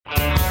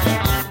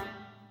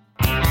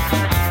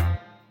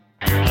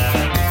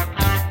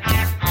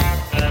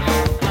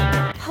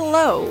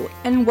Hello,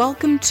 and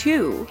welcome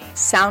to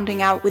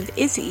Sounding Out with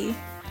Izzy,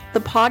 the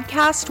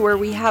podcast where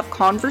we have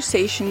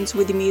conversations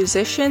with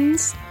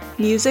musicians,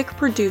 music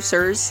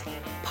producers,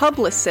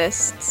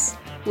 publicists,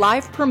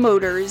 live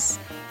promoters,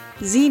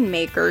 zine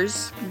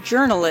makers,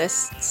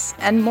 journalists,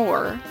 and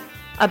more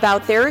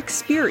about their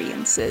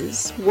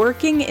experiences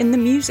working in the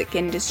music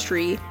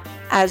industry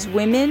as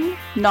women,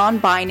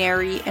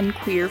 non-binary, and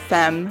queer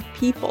femme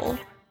people.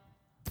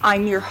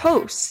 I'm your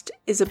host,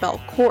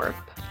 Isabel Korp,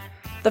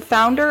 the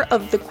founder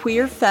of the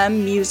queer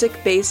femme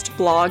music-based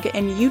blog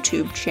and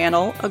YouTube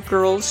channel, A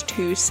Girls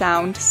to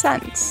Sound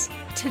Sense.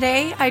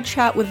 Today, I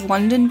chat with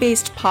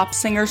London-based pop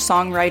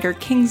singer-songwriter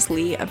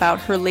Kingsley about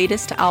her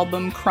latest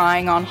album,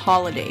 Crying on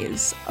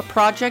Holidays, a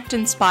project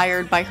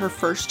inspired by her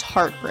first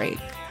heartbreak.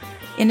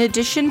 In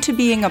addition to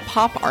being a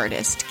pop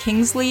artist,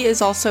 Kingsley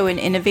is also an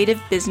innovative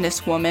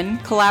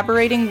businesswoman,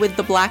 collaborating with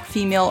the Black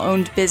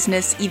female-owned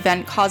business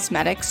Event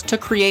Cosmetics to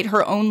create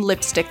her own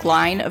lipstick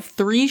line of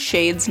 3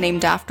 shades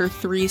named after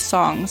 3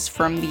 songs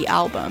from the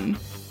album.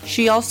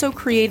 She also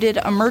created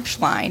a merch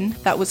line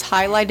that was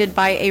highlighted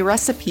by a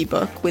recipe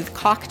book with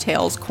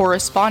cocktails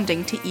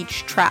corresponding to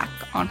each track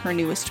on her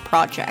newest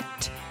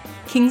project.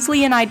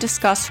 Kingsley and I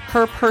discuss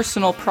her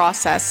personal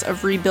process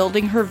of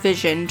rebuilding her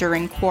vision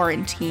during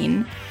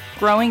quarantine,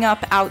 growing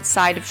up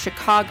outside of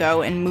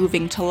Chicago and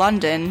moving to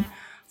London,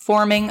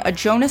 forming a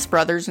Jonas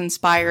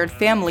Brothers-inspired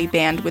family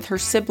band with her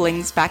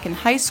siblings back in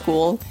high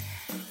school,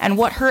 and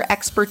what her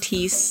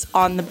expertise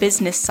on the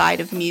business side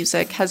of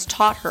music has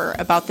taught her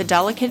about the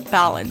delicate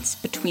balance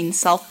between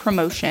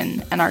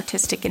self-promotion and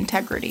artistic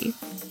integrity.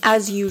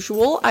 As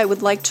usual, I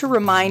would like to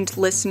remind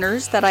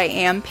listeners that I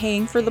am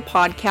paying for the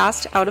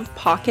podcast out of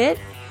pocket,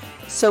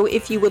 so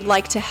if you would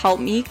like to help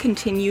me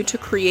continue to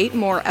create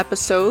more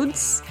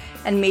episodes,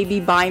 and maybe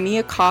buy me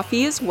a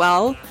coffee as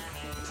well,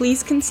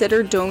 please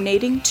consider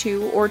donating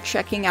to or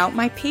checking out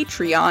my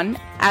Patreon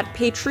at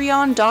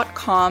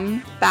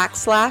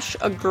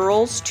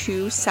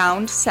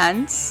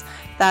patreon.com/agirls2soundsense.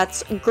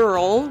 That's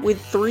girl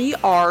with 3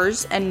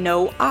 R's and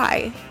no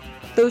I.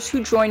 Those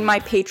who join my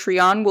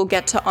Patreon will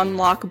get to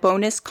unlock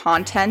bonus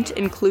content,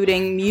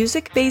 including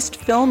music-based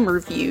film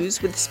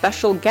reviews with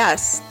special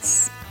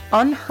guests,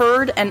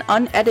 unheard and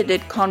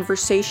unedited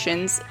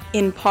conversations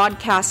in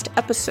podcast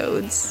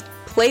episodes,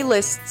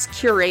 playlists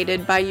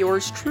curated by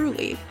yours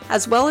truly,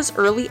 as well as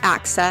early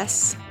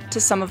access to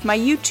some of my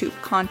YouTube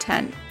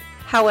content.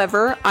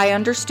 However, I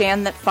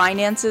understand that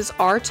finances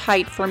are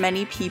tight for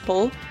many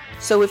people,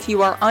 so if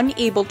you are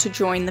unable to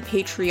join the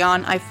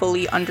Patreon, I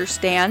fully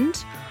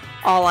understand.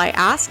 All I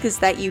ask is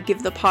that you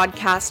give the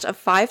podcast a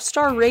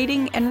 5-star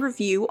rating and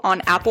review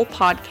on Apple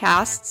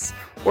Podcasts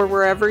or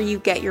wherever you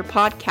get your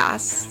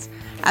podcasts,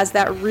 as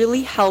that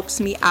really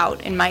helps me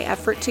out in my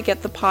effort to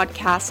get the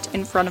podcast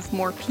in front of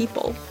more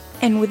people.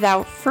 And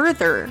without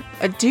further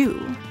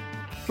ado,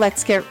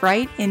 let's get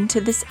right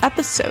into this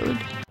episode.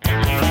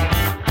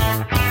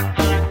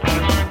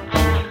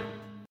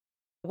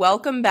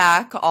 Welcome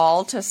back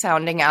all to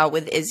Sounding Out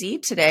with Izzy.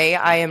 Today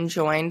I am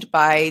joined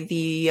by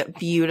the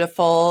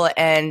beautiful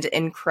and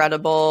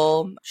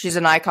incredible, she's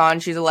an icon,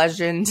 she's a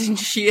legend, and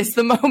she is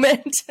the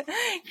moment,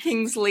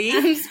 Kingsley.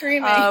 I'm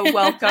screaming.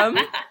 Welcome.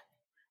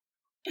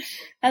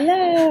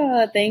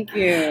 Hello, thank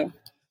you.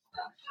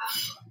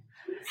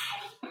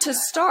 To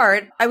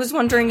start, I was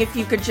wondering if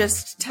you could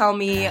just tell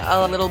me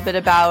a little bit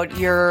about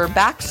your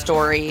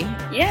backstory.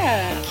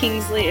 Yeah,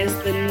 Kingsley is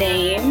the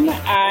name.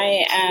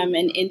 I am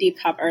an indie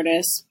pop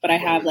artist, but I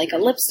have like a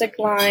lipstick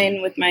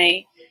line with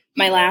my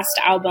last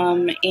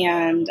album,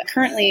 and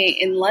currently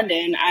in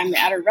London, I'm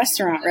at a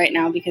restaurant right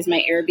now because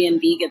my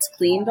Airbnb gets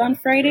cleaned on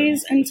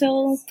Fridays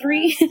until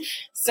 3.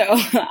 So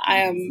I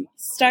am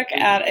stuck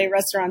at a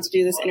restaurant to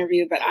do this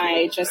interview, but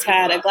I just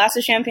had a glass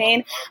of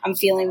champagne. I'm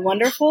feeling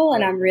wonderful,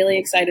 and I'm really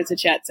excited to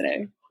chat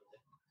today.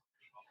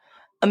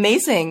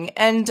 Amazing.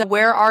 And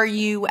where are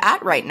you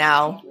at right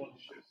now?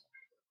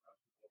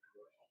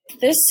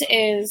 This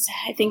is,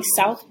 I think,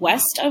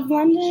 southwest of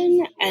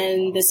London,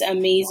 and this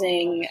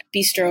amazing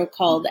bistro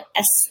called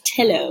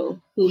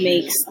Estillo, who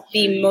makes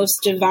the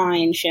most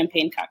divine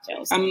champagne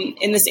cocktails. I'm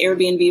in this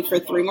Airbnb for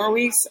 3 more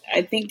weeks.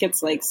 I think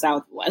it's like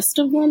southwest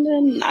of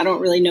London. I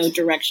don't really know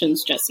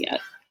directions just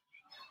yet.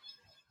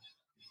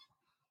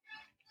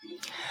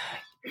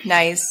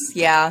 Nice.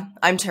 Yeah,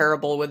 I'm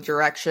terrible with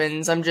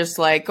directions. I'm just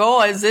like,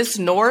 oh, is this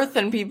north?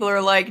 And people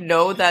are like,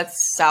 no,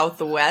 that's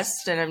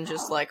southwest. And I'm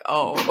just like,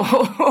 oh.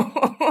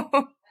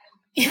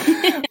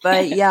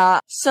 But yeah.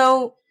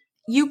 So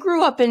you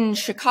grew up in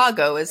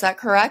Chicago, is that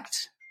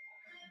correct?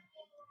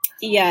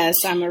 Yes,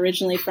 I'm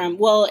originally from,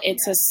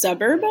 it's a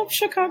suburb of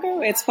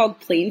Chicago. It's called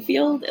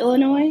Plainfield,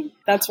 Illinois.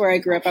 That's where I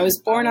grew up. I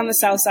was born on the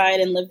south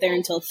side and lived there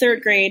until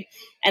 3rd grade.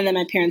 And then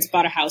my parents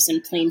bought a house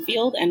in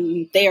Plainfield,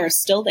 and they are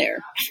still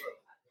there.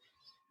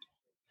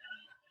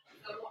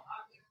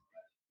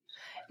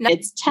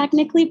 It's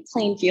technically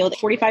Plainfield,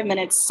 45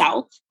 minutes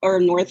south or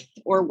north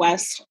or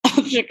west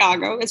of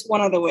Chicago. It's one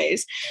of the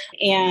ways.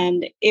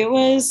 And it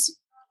was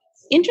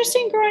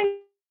interesting growing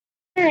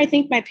there. I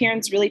think my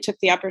parents really took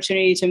the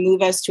opportunity to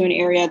move us to an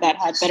area that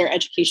had better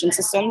education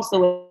systems.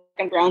 The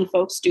and brown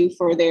folks do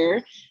for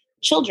their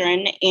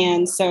children.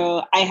 And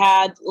so I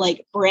had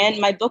like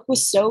my book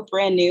was so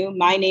brand new.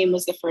 My name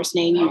was the first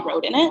name you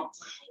wrote in it.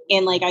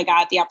 And like, I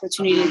got the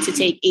opportunity to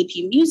take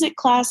AP music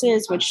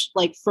classes, which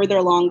like further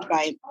along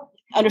by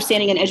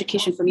understanding and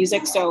education for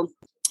music. So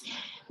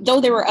though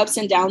there were ups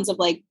and downs of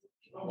like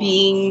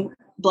being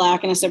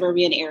Black in a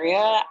suburban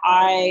area,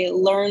 I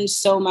learned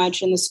so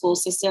much in the school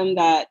system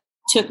that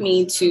took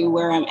me to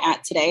where I'm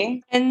at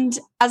today. And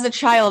as a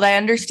child, I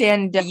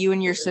understand you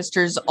and your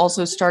sisters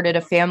also started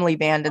a family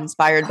band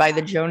inspired by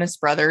the Jonas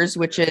Brothers,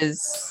 which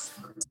is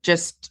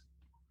just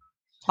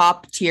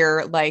top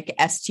tier, like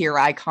S tier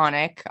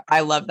iconic.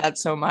 I love that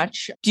so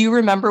much. Do you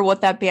remember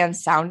what that band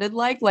sounded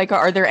like? Like,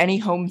 are there any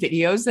home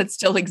videos that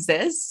still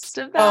exist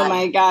of that? Oh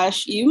my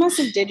gosh, you must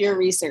have did your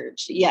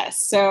research.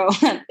 Yes. So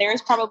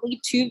there's probably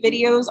 2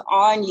 videos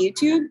on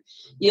YouTube.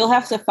 You'll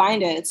have to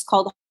find it. It's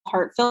called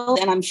Heartfelt,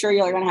 and I'm sure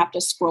you're going to have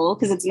to scroll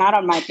because it's not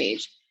on my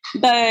page.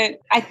 But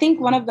I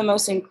think one of the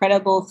most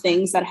incredible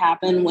things that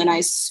happened when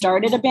I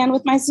started a band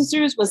with my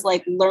sisters was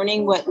like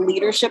learning what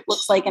leadership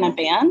looks like in a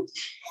band,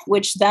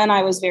 which then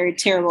I was very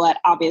terrible at,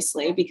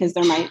 obviously, because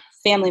they're my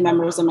family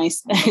members and my,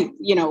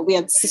 we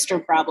had sister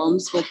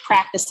problems with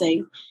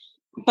practicing.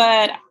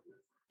 But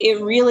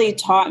it really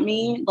taught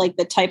me like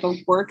the type of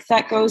work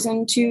that goes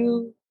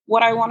into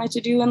what I wanted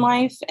to do in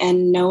life,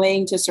 and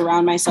knowing to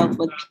surround myself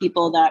with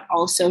people that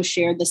also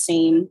share the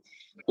same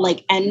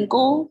like end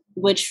goal,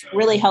 which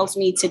really helps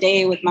me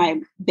today with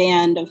my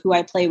band of who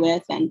I play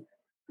with, and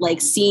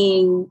like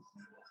seeing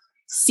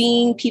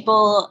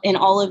people in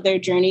all of their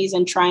journeys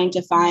and trying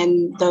to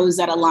find those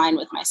that align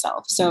with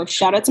myself. So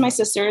shout out to my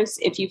sisters.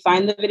 If you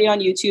find the video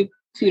on YouTube,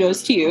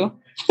 kudos to you.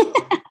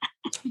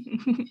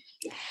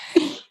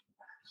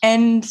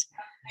 And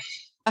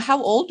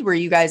how old were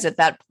you guys at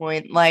that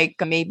point? Like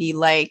maybe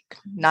like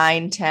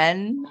 9,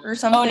 10 or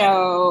something?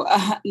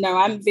 Oh, no,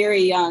 I'm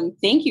very young.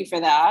 Thank you for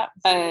that.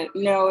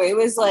 No, it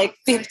was like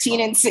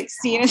 15 and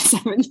 16 and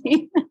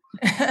 17.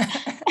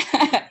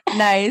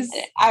 Nice.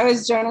 I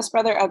was Jonas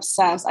Brother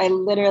obsessed. I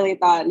literally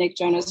thought Nick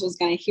Jonas was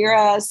going to hear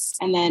us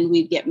and then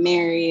we'd get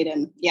married,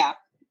 and yeah.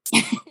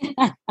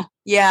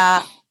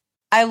 Yeah.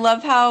 I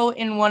love how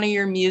in one of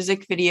your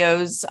music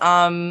videos,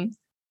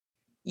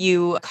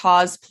 you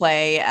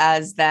cosplay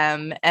as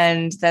them,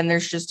 and then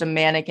there's just a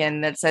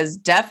mannequin that says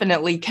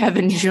definitely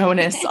Kevin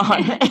Jonas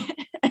on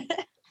it.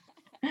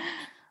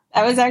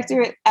 That was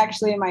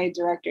actually my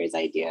director's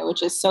idea,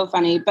 which is so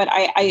funny. But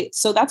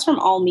so that's from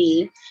All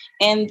Me.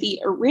 And the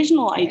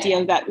original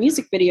idea of that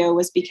music video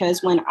was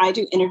because when I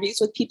do interviews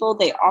with people,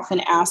 they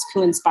often ask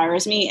who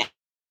inspires me.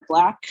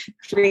 Black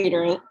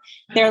creator,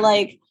 they're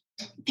like,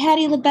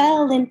 Patti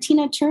LaBelle and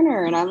Tina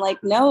Turner. And I'm like,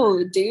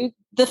 no, dude,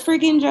 the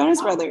freaking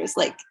Jonas Brothers.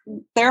 Like,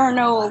 there are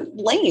no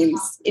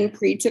lanes in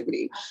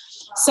creativity.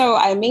 So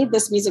I made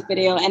this music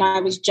video, and I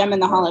was Jem in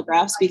the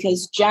holographs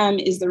because Jem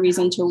is the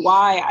reason to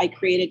why I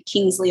created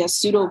Kingsley, a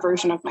pseudo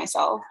version of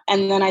myself.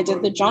 And then I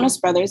did the Jonas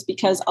Brothers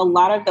because a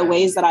lot of the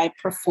ways that I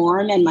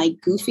perform and my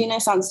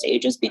goofiness on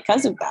stage is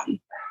because of them.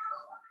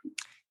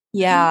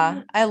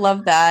 Yeah, I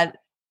love that.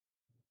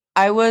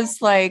 I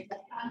was like,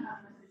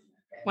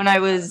 when I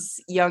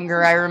was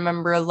younger, I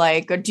remember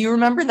like, do you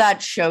remember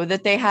that show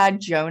that they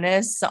had,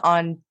 Jonas,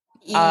 on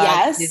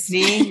yes.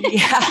 Disney?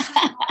 Yeah.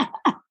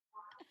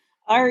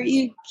 Are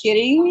you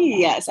kidding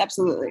me? Yes,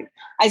 absolutely.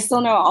 I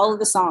still know all of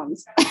the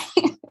songs.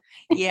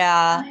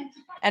 Yeah.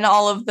 And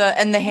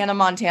the Hannah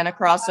Montana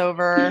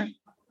crossover.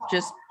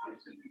 Just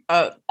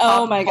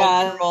oh my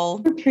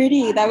God.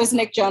 Pretty. That was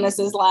Nick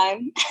Jonas's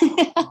line.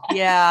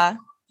 Yeah.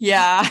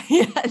 Yeah.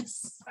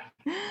 Yes.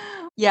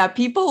 Yeah.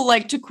 People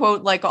like to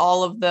quote like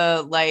all of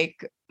the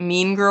like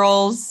Mean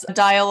Girls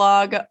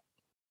dialogue.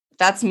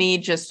 That's me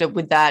just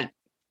with that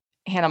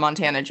Hannah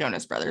Montana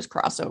Jonas Brothers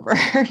crossover.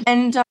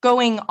 And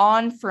going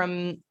on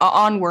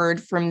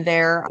onward from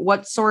there,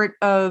 what sort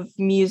of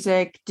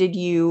music did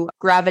you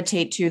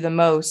gravitate to the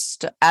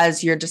most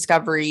as your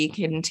discovery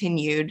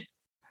continued?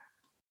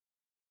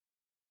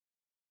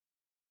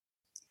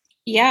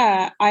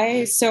 Yeah,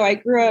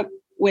 I grew up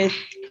with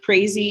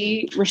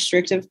crazy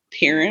restrictive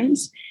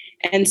parents.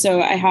 And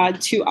so I had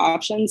 2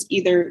 options,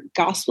 either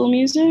gospel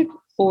music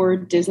or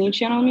Disney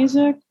Channel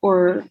music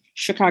or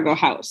Chicago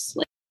house.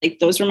 Like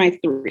those were my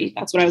 3.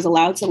 That's what I was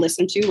allowed to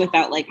listen to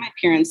without like my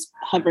parents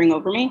hovering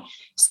over me.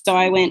 So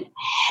I went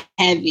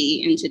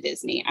heavy into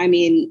Disney. I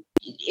mean,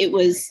 it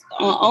was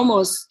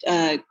almost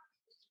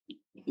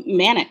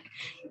manic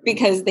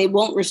because they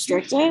won't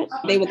restrict it.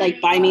 They would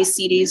like buy me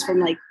CDs from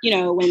like,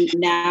 when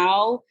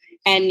Now,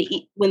 and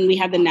when we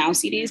had the Now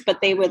CDs,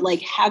 but they would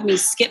like have me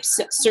skip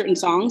certain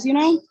songs,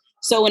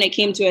 So when it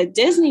came to a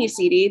Disney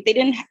CD, they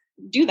didn't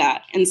do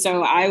that. And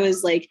so I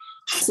was like,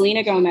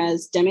 Selena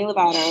Gomez, Demi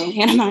Lovato,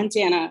 Hannah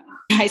Montana,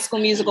 High School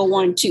Musical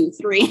 1, 2,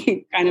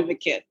 3 kind of a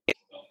kid.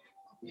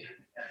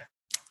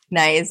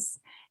 Nice.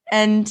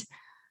 And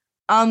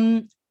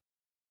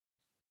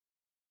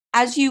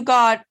as you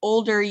got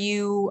older,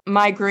 I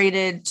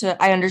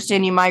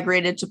understand you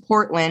migrated to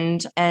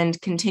Portland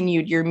and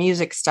continued your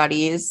music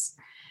studies.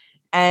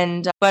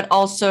 and but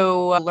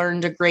also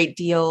learned a great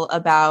deal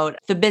about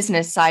the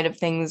business side of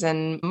things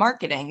and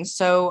marketing.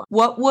 So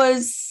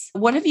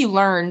what have you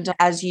learned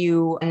as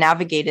you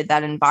navigated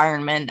that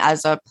environment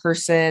as a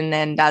person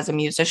and as a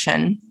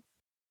musician?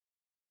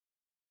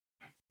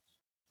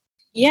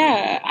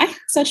 Yeah, I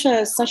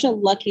had such a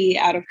lucky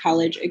out of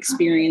college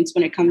experience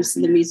when it comes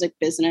to the music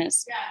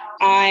business.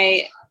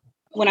 I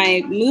When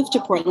I moved to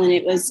Portland,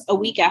 it was a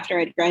week after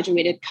I'd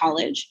graduated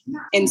college.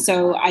 And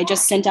so I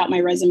just sent out my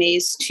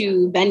resumes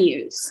to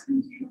venues.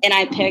 And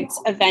I picked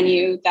a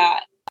venue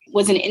that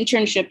was an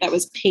internship that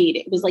was paid.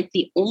 It was like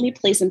the only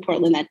place in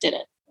Portland that did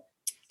it.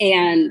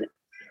 And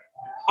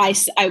I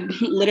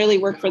literally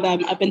worked for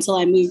them up until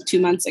I moved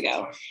 2 months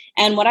ago.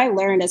 And what I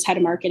learned as head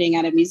of marketing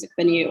at a music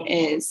venue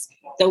is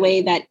the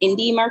way that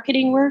indie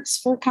marketing works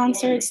for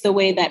concerts, the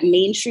way that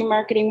mainstream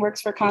marketing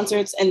works for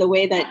concerts, and the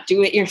way that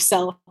do it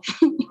yourself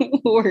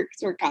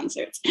works for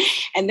concerts.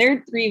 And there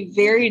are three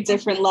very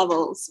different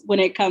levels when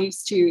it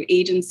comes to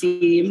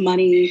agency,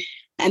 money,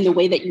 and the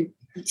way that you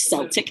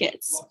sell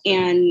tickets.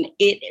 And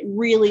it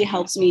really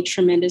helps me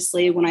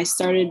tremendously when I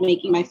started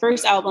making my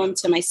first album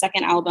to my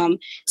second album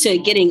to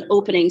getting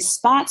opening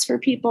spots for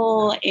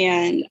people.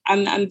 And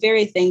I'm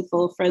very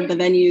thankful for the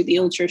venue, the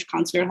Old Church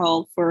Concert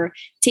Hall, for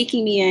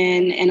taking me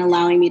in and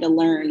allowing me to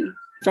learn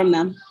from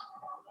them.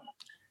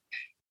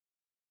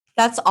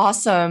 That's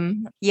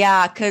awesome.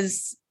 Yeah,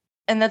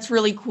 and that's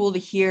really cool to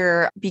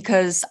hear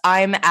because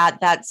I'm at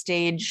that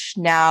stage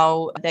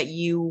now that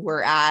you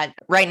were at.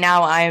 Right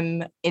now,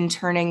 I'm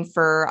interning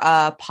for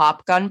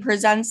Pop Gun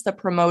Presents, the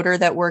promoter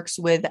that works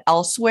with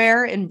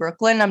Elsewhere in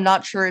Brooklyn. I'm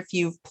not sure if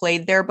you've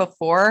played there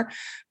before,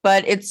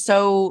 but it's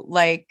so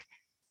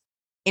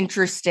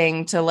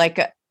interesting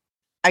to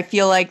I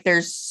feel like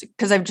because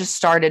I've just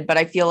started, but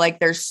I feel like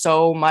there's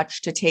so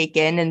much to take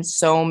in and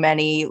so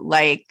many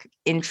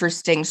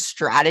interesting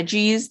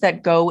strategies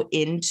that go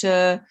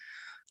into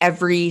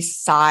every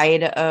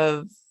side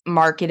of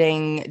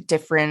marketing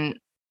different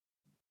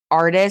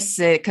artists,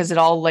 because it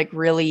all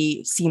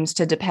really seems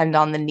to depend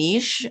on the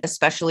niche,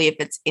 especially if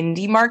it's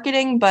indie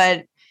marketing.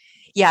 But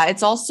yeah,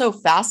 it's also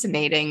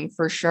fascinating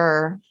for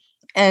sure.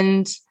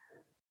 And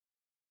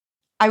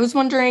I was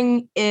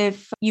wondering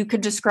if you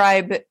could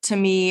describe to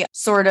me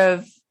sort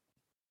of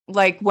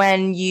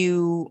when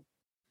you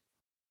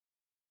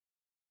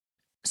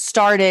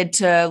started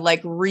to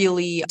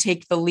really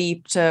take the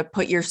leap to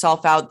put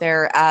yourself out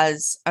there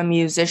as a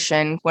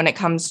musician when it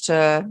comes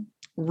to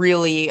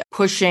really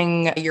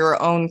pushing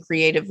your own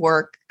creative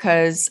work.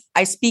 Because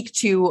I speak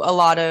to a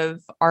lot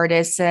of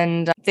artists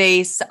and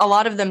a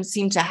lot of them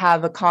seem to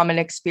have a common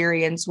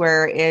experience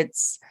where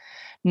it's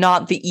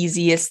not the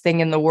easiest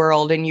thing in the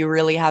world and you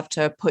really have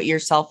to put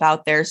yourself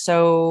out there.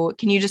 So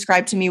can you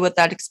describe to me what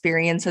that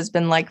experience has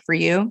been like for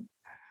you?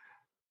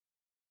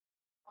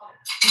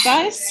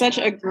 That is such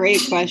a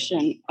great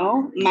question.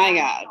 Oh my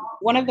God.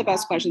 One of the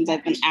best questions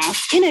I've been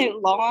asked in a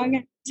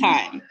long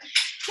time.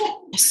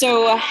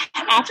 So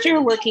after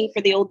working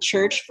for the Old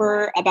Church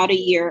for about a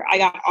year, I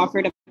got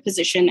offered a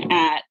position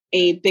at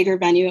a bigger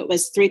venue. It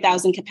was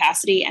 3,000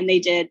 capacity and they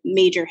did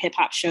major hip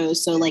hop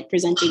shows. So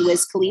presenting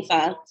Wiz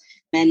Khalifa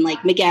and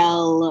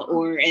Miguel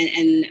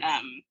and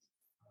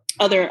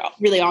other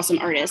really awesome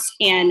artists.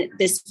 And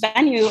this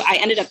venue, I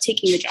ended up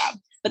taking the job,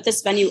 but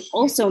this venue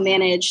also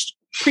managed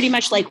pretty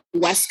much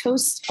West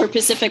Coast or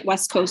Pacific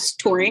West Coast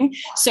touring.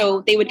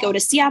 So they would go to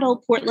Seattle,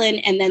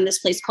 Portland, and then this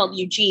place called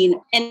Eugene,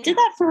 and did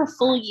that for a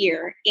full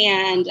year.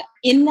 And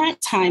in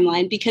that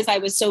timeline, because I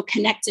was so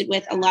connected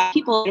with a lot of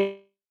people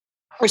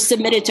or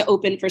submitted to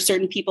open for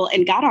certain people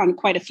and got on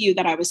quite a few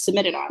that I was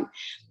submitted on,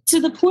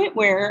 to the point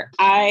where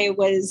I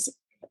was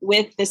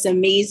with this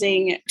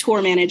amazing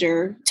tour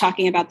manager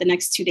talking about the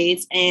next 2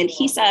 dates. And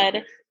he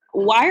said,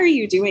 why are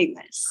you doing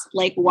this?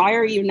 Why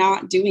are you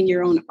not doing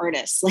your own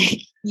artists?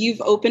 You've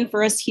opened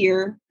for us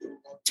here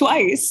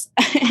twice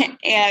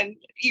and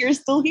you're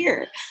still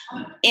here.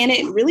 And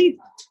it really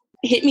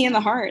hit me in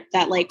the heart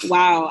that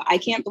wow, I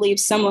can't believe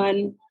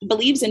someone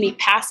believes in me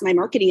past my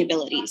marketing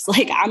abilities.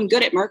 I'm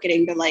good at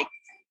marketing, but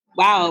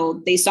wow,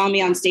 they saw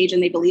me on stage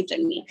and they believed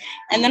in me.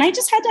 And then I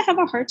just had to have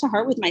a heart to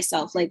heart with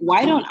myself.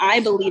 Why don't I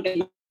believe in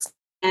myself?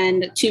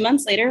 And 2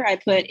 months later, I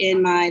put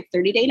in my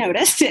 30-day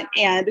notice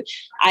and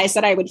I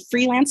said I would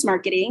freelance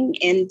marketing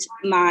and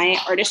my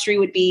artistry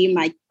would be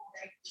my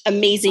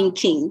amazing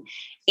king.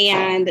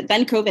 And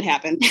then COVID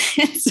happened.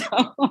 So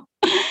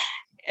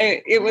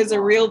it was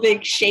a real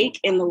big shake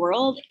in the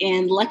world.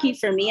 And lucky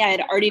for me, I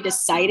had already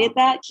decided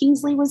that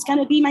Kingsley was going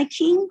to be my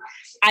king.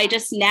 I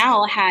just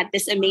now had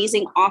this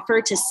amazing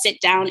offer to sit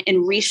down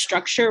and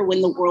restructure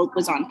when the world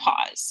was on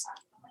pause.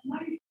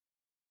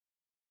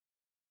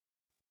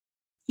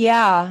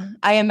 Yeah,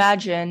 I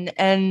imagine.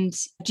 And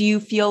do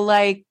you feel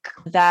like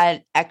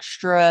that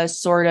extra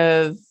sort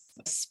of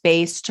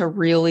space to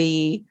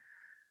really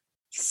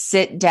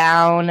sit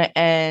down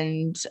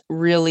and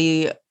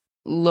really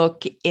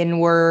look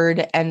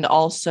inward and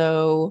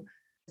also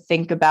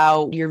think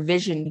about your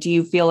vision, do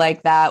you feel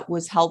like that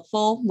was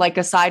helpful?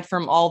 Aside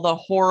from all the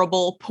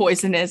horrible,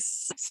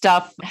 poisonous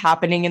stuff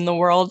happening in the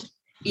world?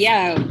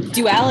 Yeah,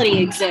 duality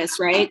exists,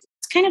 right?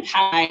 It's kind of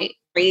how I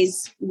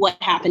phrase what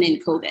happened in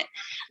COVID.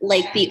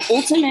 Like the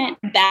ultimate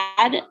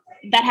bad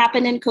that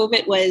happened in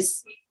COVID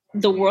was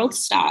the world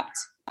stopped.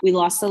 We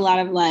lost a lot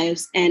of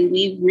lives and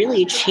we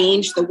really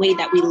changed the way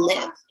that we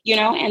live, you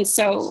know? And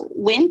so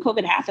when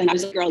COVID happened, I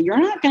was like, girl, you're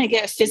not going to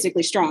get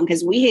physically strong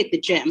because we hate the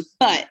gym,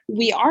 but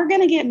we are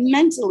going to get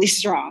mentally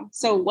strong.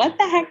 So what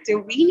the heck do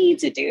we need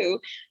to do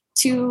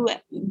to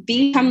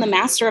become the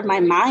master of my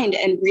mind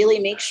and really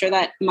make sure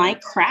that my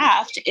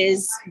craft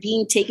is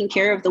being taken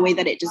care of the way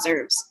that it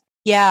deserves?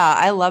 Yeah,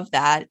 I love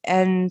that.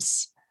 And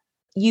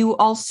you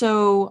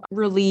also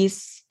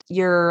released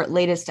your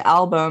latest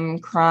album,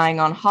 Crying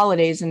on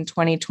Holidays, in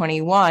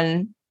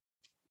 2021.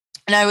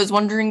 And I was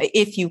wondering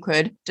if you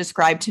could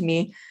describe to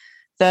me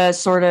the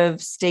sort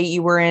of state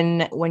you were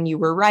in when you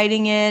were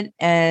writing it,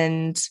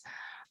 and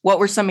what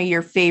were some of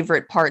your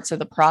favorite parts of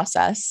the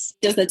process?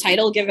 Does the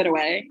title give it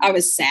away? I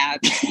was sad.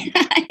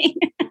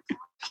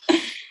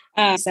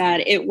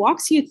 Sad. It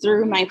walks you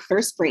through my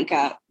first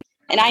breakup.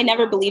 And I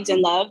never believed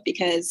in love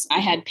because I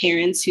had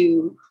parents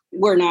who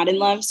were not in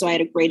love. So I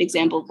had a great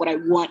example of what I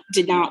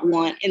did not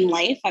want in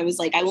life. I was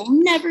like, I will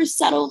never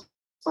settle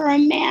for a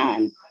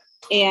man.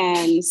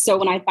 And so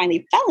when I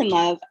finally fell in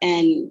love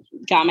and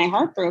got my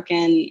heart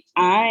broken,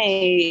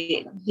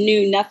 I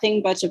knew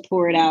nothing but to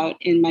pour it out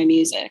in my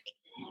music.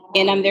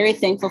 And I'm very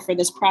thankful for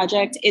this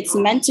project. It's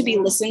meant to be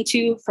listened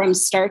to from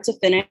start to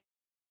finish.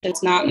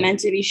 It's not meant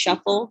to be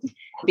shuffled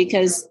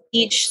because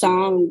each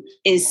song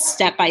is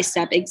step by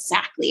step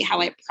exactly how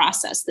I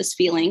process this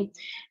feeling.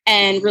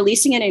 And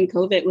releasing it in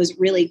COVID was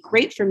really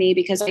great for me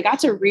because I got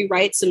to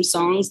rewrite some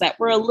songs that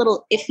were a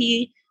little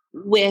iffy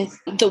with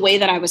the way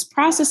that I was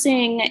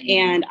processing.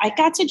 And I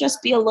got to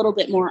just be a little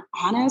bit more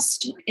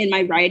honest in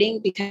my writing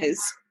because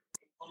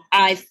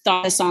I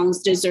thought the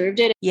songs deserved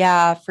it.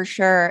 Yeah, for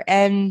sure.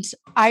 And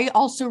I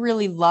also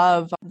really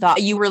love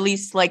that you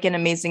released like an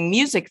amazing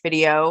music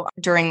video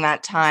during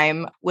that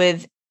time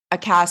with a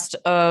cast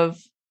of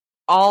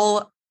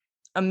all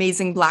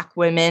amazing Black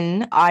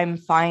women. I'm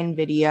Fine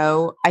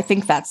video. I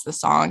think that's the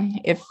song.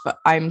 If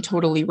I'm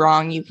totally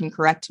wrong, you can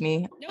correct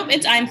me. Nope,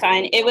 it's I'm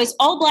Fine. It was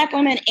all Black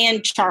women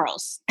and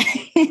Charles.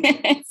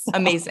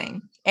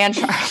 Amazing. And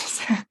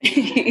Charles.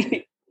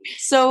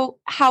 So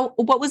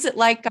what was it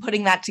like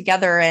putting that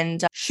together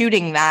and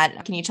shooting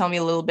that? Can you tell me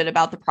a little bit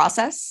about the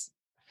process?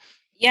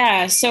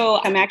 Yeah, so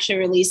I'm actually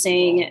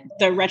releasing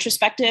the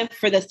retrospective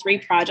for the 3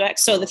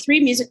 projects. So the 3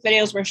 music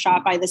videos were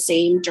shot by the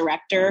same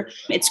director.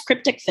 It's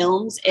Cryptic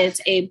Films.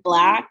 It's a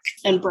Black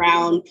and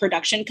brown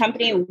production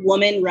company,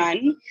 woman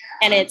run,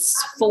 and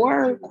it's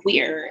for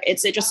queer.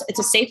 It's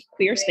a safe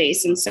queer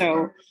space. And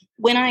so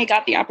when I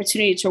got the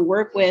opportunity to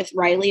work with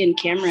Riley and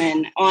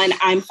Cameron on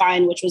I'm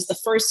Fine, which was the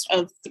first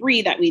of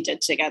 3 that we did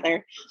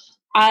together,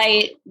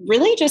 I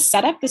really just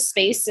set up the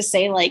space to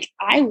say, like,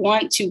 I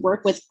want to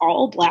work with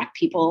all Black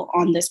people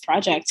on this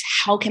project.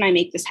 How can I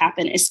make this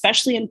happen?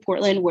 Especially in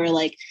Portland, where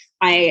like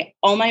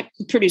all my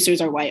producers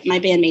are white, my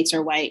bandmates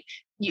are white.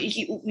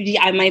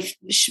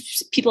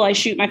 People I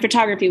shoot my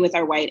photography with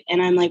are white.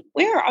 And I'm like,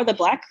 where are the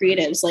Black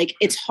creatives? Like,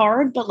 it's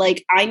hard, but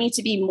like, I need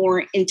to be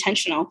more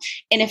intentional.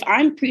 And if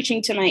I'm preaching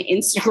to my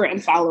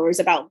Instagram followers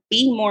about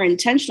being more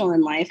intentional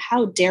in life,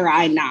 how dare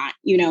I not,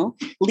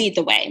 lead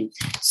the way?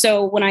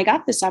 So when I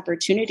got this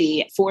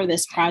opportunity for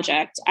this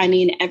project, I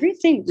mean,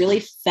 everything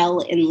really fell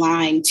in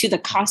line. To the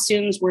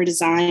costumes were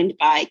designed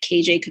by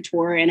KJ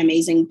Couture, an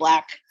amazing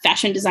Black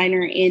fashion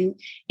designer in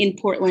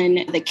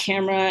Portland. The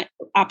camera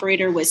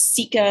operator was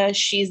Sika.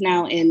 She's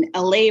now in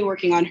LA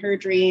working on her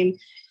dream.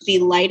 The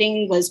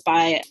lighting was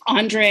by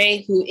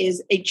Andre, who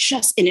is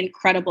just an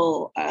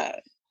incredible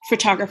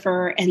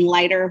photographer and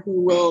lighter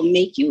who will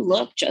make you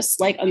look just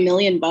like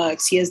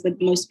 $1,000,000. He has the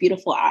most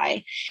beautiful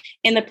eye.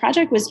 And the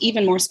project was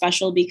even more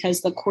special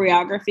because the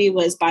choreography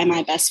was by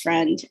my best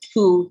friend,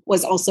 who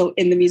was also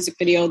in the music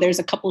video. There's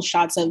a couple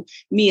shots of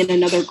me and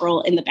another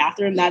girl in the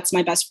bathroom. That's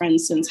my best friend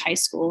since high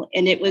school.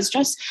 And it was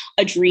just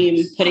a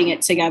dream putting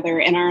it together.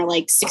 And our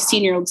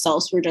 16-year-old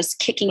selves were just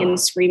kicking and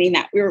screaming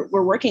that we're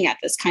working at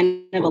this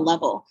kind of a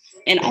level.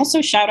 And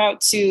also shout out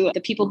to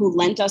the people who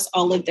lent us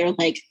all of their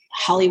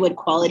Hollywood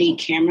quality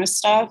camera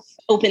stuff.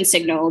 Open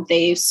Signal,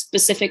 they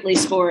specifically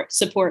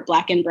support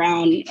Black and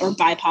brown or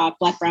BIPOC,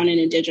 Black, brown, and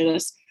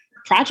Indigenous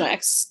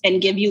projects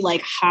and give you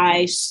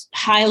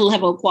high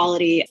level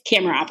quality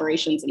camera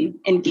operations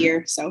and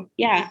gear. So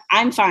yeah,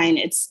 I'm Fine.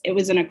 It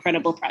was an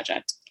incredible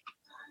project.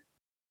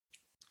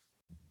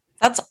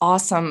 That's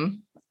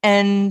awesome.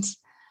 And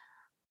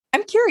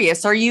I'm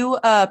curious, are you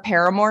a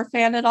Paramore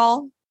fan at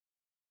all?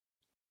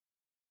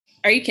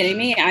 Are you kidding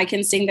me? I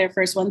can sing their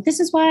first one. This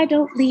is why I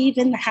don't leave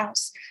in the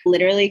house.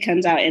 Literally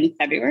comes out in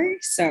February.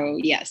 So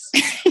yes.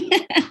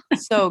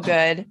 So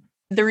good.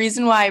 The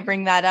reason why I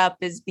bring that up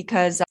is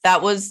because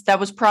that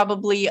was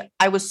probably,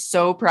 I was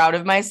so proud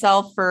of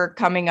myself for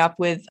coming up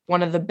with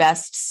one of the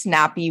best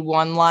snappy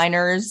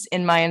one-liners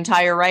in my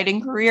entire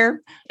writing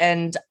career.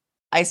 And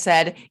I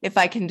said, if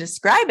I can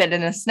describe it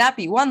in a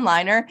snappy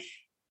one-liner,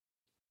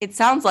 It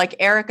sounds like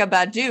Erykah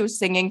Badu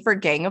singing for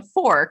Gang of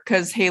Four,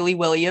 because Hayley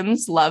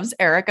Williams loves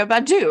Erykah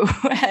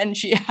Badu and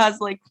she has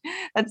like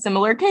that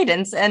similar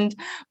cadence.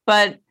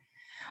 But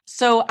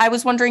so I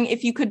was wondering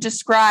if you could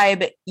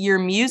describe your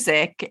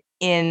music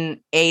in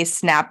a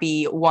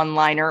snappy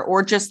one-liner,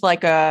 or just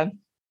like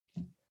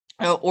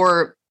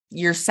or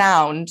your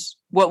sound.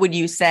 What would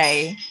you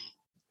say?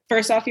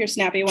 First off, your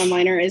snappy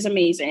one-liner is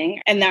amazing.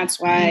 And that's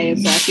why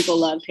Black people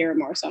love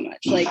Paramore so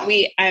much.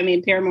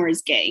 Paramore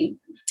is gang,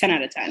 10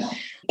 out of 10.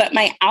 But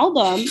my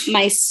album,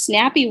 my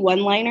snappy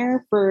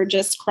one-liner for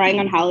just crying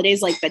on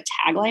holidays, like the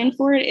tagline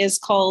for it is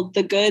called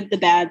The Good, the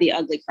Bad, the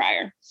Ugly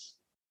Crier.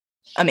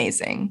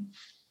 Amazing.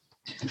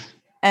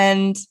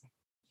 And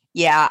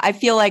yeah, I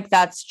feel like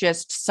that's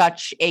just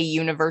such a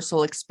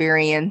universal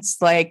experience.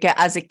 Like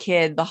as a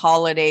kid, the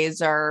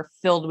holidays are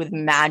filled with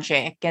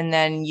magic, and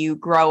then you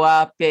grow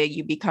up,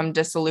 you become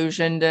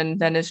disillusioned, and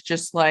then it's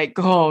just like,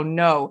 oh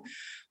no,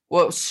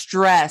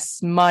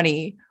 stress,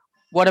 money.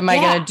 What am I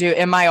going to do?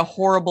 Am I a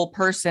horrible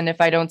person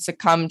if I don't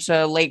succumb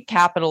to late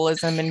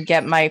capitalism and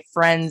get my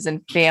friends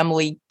and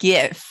family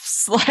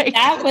gifts? Like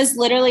that was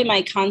literally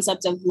my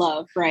concept of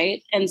love,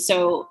 right? And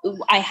so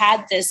I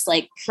had this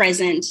like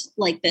present,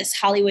 like this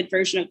Hollywood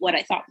version of what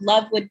I thought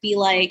love would be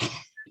like.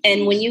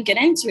 And when you get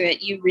into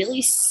it, you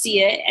really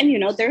see it. And,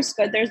 there's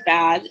good, there's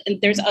bad, and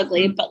there's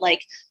ugly, but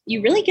like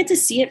you really get to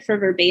see it for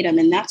verbatim.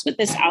 And that's what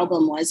this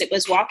album was. It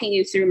was walking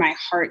you through my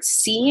heart,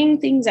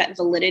 seeing things at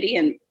validity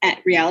and at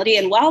reality.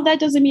 And while that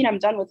doesn't mean I'm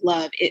done with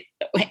love,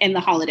 and the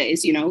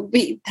holidays,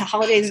 the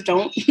holidays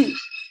don't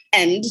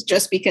end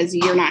just because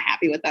you're not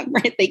happy with them,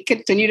 right? They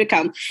continue to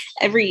come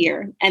every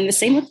year. And the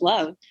same with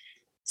love.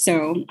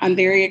 So I'm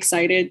very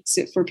excited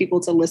for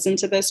people to listen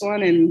to this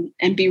one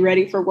and be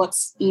ready for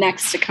what's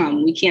next to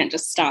come. We can't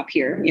just stop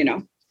here,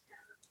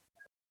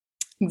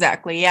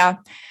 Exactly. Yeah.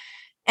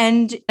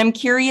 And I'm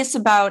curious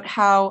about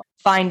how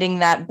finding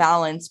that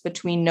balance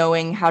between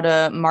knowing how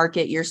to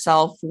market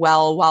yourself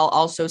well while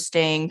also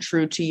staying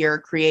true to your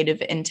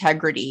creative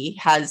integrity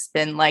has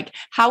been like.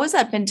 How has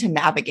that been to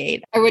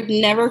navigate? I would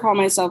never call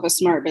myself a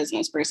smart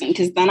business person,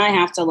 because then I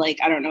have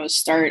to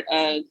start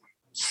a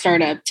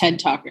TED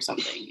Talk or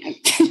something.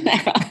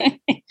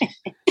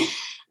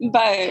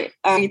 But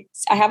I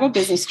have a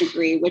business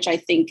degree, which I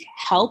think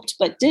helped,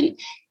 but didn't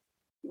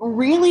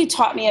really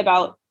taught me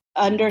about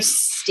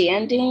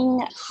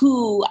understanding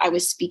who I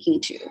was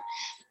speaking to.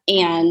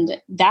 And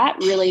that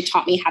really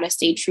taught me how to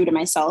stay true to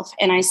myself.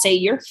 And I say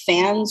your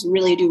fans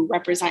really do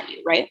represent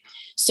you, right?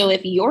 So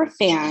if your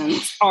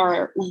fans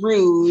are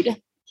rude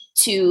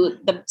to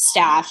the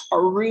staff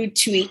or rude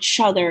to each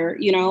other,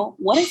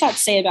 what does that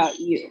say about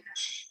you?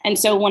 And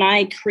so when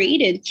I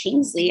created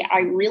Kingsley,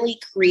 I really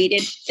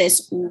created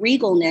this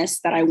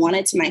regalness that I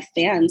wanted to my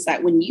fans,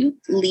 that when you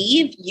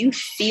leave, you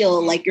feel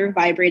like you're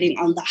vibrating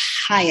on the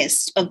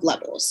highest of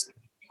levels,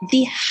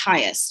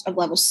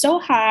 so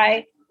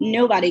high,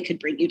 nobody could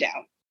bring you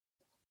down.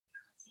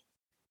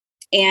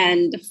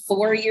 And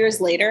 4 years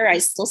later, I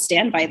still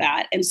stand by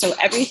that. And so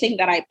everything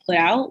that I put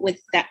out with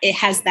that, it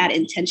has that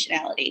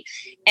intentionality.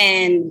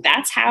 And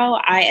that's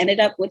how I ended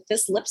up with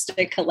this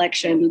lipstick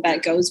collection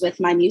that goes with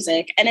my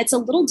music. And it's a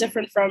little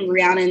different from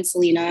Rihanna and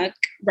Selena,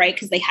 right?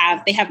 Because they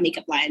have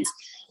makeup lines.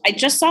 I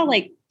just saw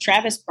like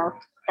Travis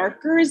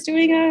Barker is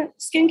doing a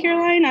skincare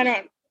line.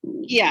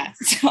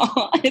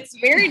 So it's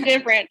very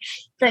different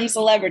from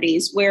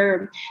celebrities,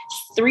 where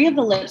 3 of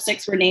the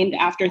lipsticks were named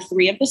after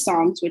 3 of the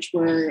songs, which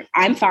were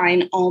I'm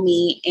Fine, All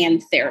Me,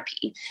 and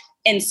Therapy.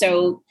 And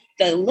so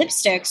the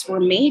lipsticks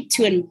were made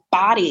to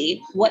embody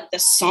what the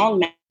song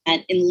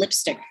meant in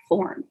lipstick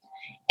form.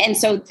 And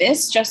so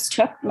this just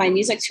took my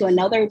music to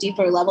another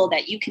deeper level,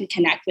 that you can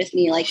connect with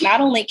me. Like,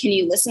 not only can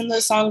you listen to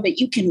the song, but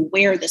you can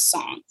wear the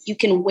song. You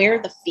can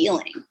wear the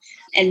feeling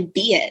and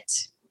be it.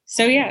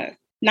 So yeah.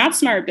 Not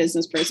smart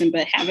business person,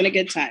 but having a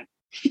good time.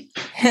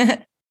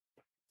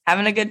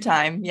 Having a good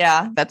time.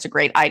 Yeah, that's a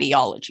great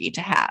ideology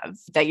to have,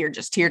 that you're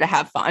just here to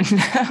have fun.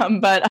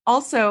 But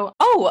also,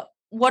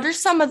 what are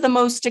some of the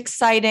most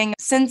exciting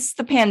since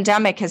the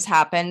pandemic has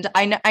happened?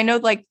 I know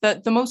like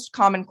the most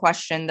common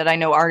question that I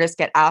know artists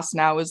get asked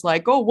now is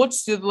like,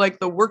 what's the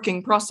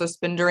working process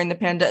been during the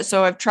pandemic?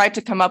 So I've tried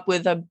to come up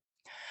with a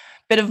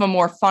bit of a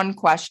more fun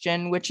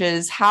question, which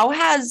is, how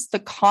has the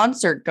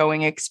concert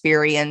going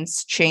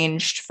experience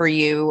changed for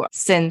you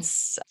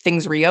since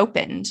things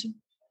reopened?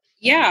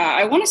 Yeah,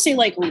 I want to say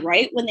like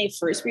right when they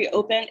first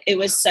reopened, it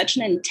was such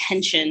an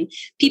intention.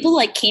 People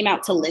like came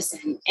out to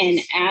listen. And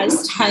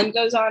as time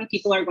goes on,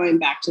 people are going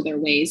back to their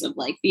ways of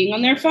like being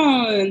on their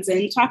phones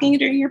and talking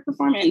during your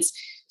performance.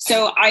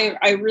 So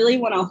I really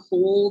want to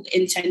hold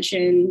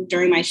intention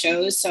during my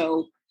shows.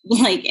 So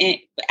like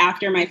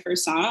after my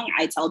first song,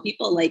 I tell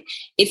people like,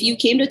 if you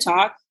came to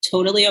talk,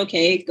 totally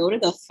okay, go to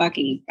the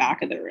fucking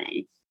back of the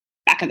room.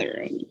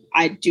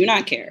 I do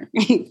not care.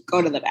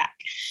 Go to the back.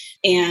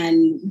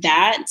 And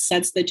that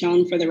sets the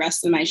tone for the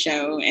rest of my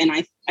show. And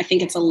I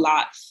think it's a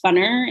lot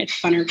funner. If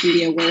funner can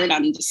be a word,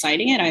 I'm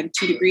deciding it. I have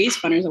 2 degrees.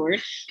 Funner is a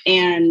word.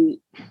 And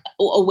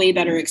a way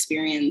better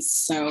experience.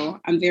 So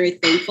I'm very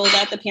thankful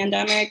that the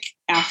pandemic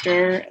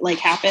after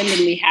happened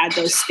and we had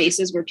those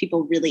spaces where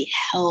people really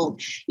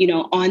held,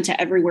 on to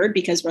every word,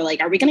 because we're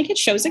like, are we going to get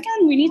shows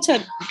again? We need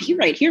to be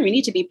right here. We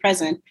need to be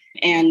present.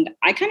 And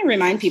I kind of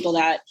remind people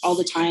that all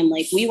the time.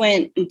 Like, we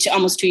went to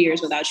almost 2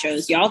 years without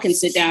shows. Y'all can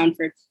sit down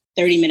for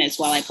 30 minutes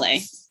while I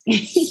play.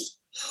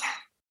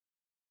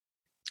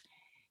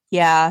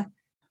 Yeah.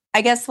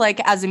 I guess,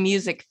 as a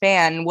music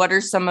fan, what are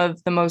some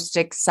of the most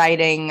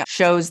exciting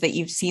shows that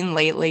you've seen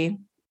lately?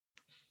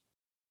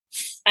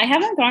 I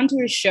haven't gone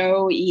to a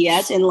show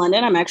yet in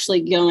London. I'm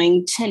actually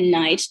going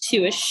tonight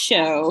to a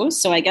show.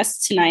 So I guess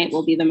tonight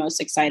will be the most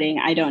exciting.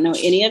 I don't know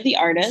any of the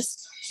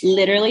artists.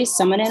 Literally,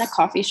 someone in a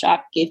coffee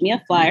shop gave me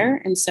a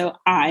flyer, and so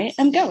I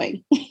am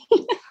going.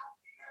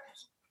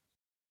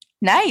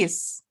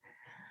 Nice.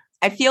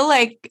 I feel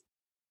like,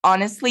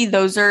 honestly,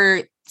 those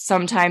are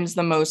sometimes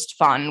the most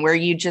fun, where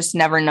you just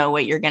never know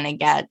what you're going to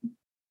get.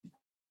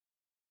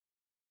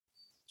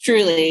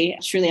 Truly,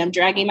 I'm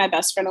dragging my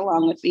best friend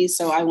along with me,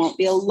 so I won't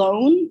be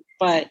alone.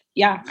 But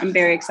yeah, I'm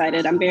very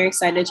excited. I'm very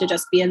excited to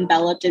just be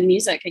enveloped in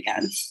music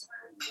again.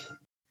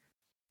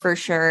 For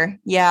sure.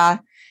 Yeah.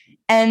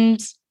 And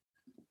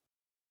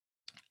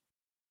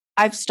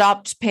I've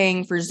stopped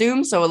paying for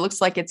Zoom, so it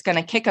looks like it's going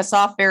to kick us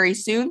off very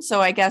soon.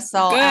 So I guess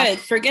I'll... Good.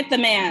 Forget the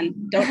man.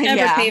 Don't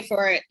ever pay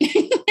for it.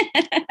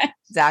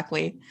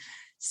 Exactly.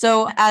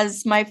 So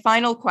as my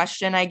final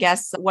question, I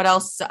guess,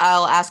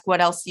 I'll ask what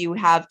else you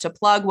have to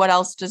plug. What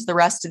else does the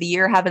rest of the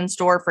year have in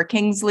store for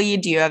Kingsley?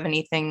 Do you have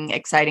anything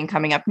exciting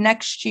coming up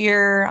next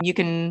year? You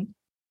can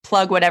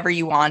plug whatever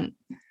you want.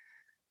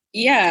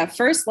 Yeah,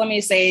 first, let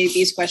me say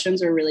these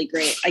questions are really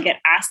great. I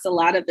get asked a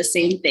lot of the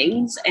same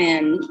things,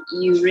 and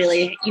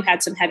you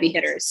had some heavy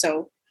hitters.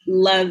 So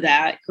love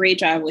that. Great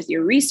job with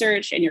your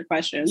research and your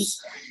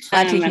questions.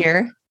 Glad to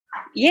hear.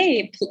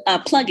 Yay,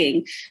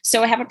 plugging.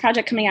 So I have a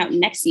project coming out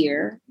next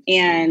year.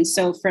 And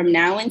so from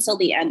now until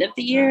the end of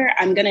the year,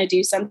 I'm going to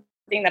do something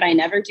that I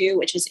never do,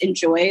 which is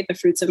enjoy the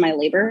fruits of my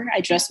labor. I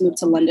just moved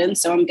to London,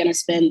 so I'm going to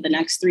spend the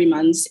next 3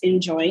 months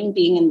enjoying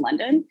being in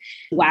London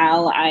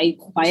while I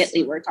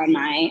quietly work on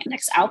my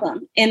next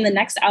album. And the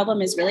next album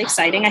is really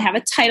exciting. I have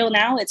a title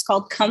now. It's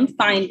called Come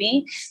Find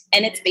Me.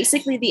 And it's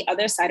basically the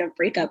other side of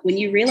breakup. When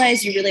you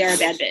realize you really are a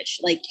bad bitch,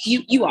 like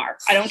you are.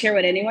 I don't care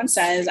what anyone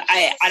says.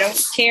 I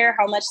don't care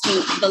how much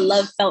the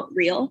love felt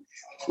real.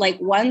 Like,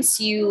 once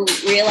you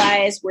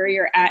realize where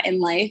you're at in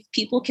life,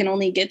 people can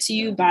only get to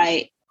you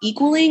by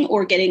equaling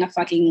or getting a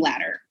fucking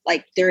ladder.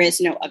 Like, there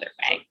is no other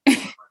way.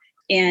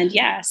 And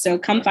yeah, so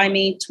Come Find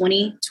Me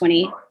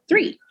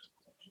 2023.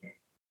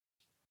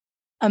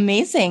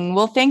 Amazing.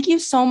 Well, thank you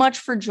so much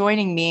for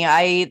joining me.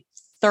 I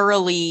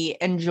thoroughly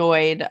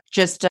enjoyed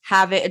just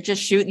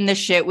shooting the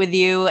shit with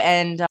you,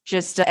 and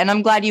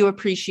I'm glad you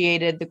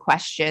appreciated the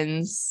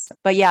questions.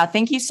 But yeah,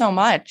 thank you so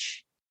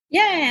much.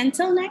 Yeah,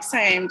 until next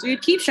time,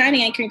 dude, keep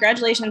shining, and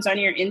congratulations on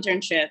your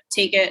internship.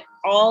 Take it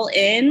all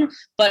in,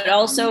 but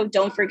also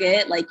don't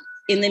forget, like,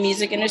 in the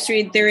music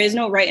industry, there is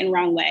no right and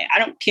wrong way. I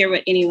don't care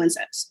what anyone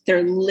says.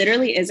 There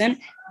literally isn't.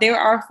 There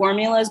are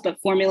formulas, but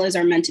formulas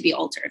are meant to be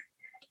altered.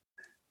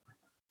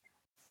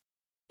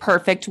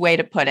 Perfect way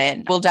to put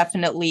it. We'll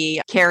definitely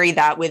carry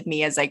that with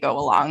me as I go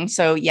along.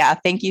 So yeah,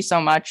 thank you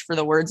so much for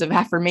the words of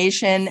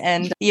affirmation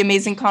and the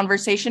amazing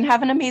conversation.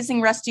 Have an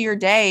amazing rest of your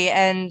day,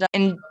 and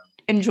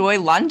enjoy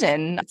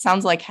London. It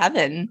sounds like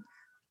heaven.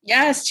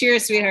 Yes.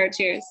 Cheers, sweetheart.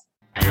 Cheers.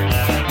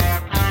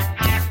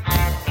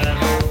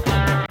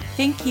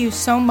 Thank you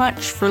so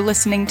much for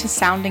listening to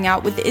Sounding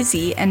Out with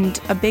Izzy, and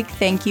a big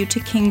thank you to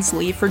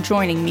Kingsley for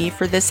joining me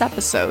for this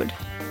episode.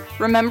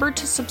 Remember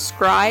to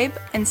subscribe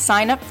and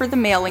sign up for the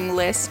mailing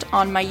list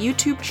on my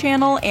YouTube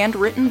channel and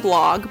written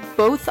blog,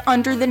 both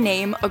under the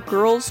name A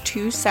Girl's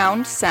Two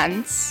Sound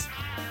Sense.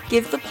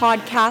 Give the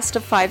podcast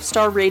a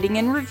 5-star rating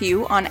and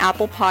review on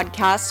Apple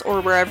Podcasts or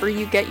wherever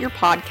you get your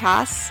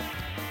podcasts.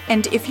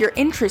 And if you're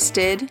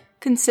interested,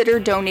 consider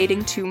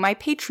donating to my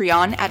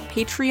Patreon at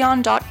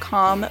patreon.com/A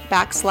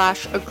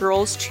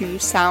Girl's Two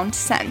Sound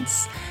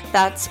Sense.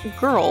 That's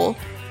girl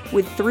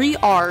with 3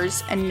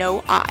 R's and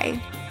no I.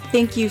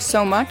 Thank you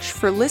so much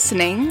for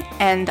listening,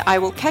 and I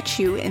will catch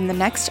you in the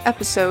next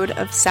episode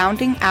of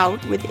Sounding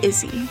Out with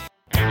Izzy.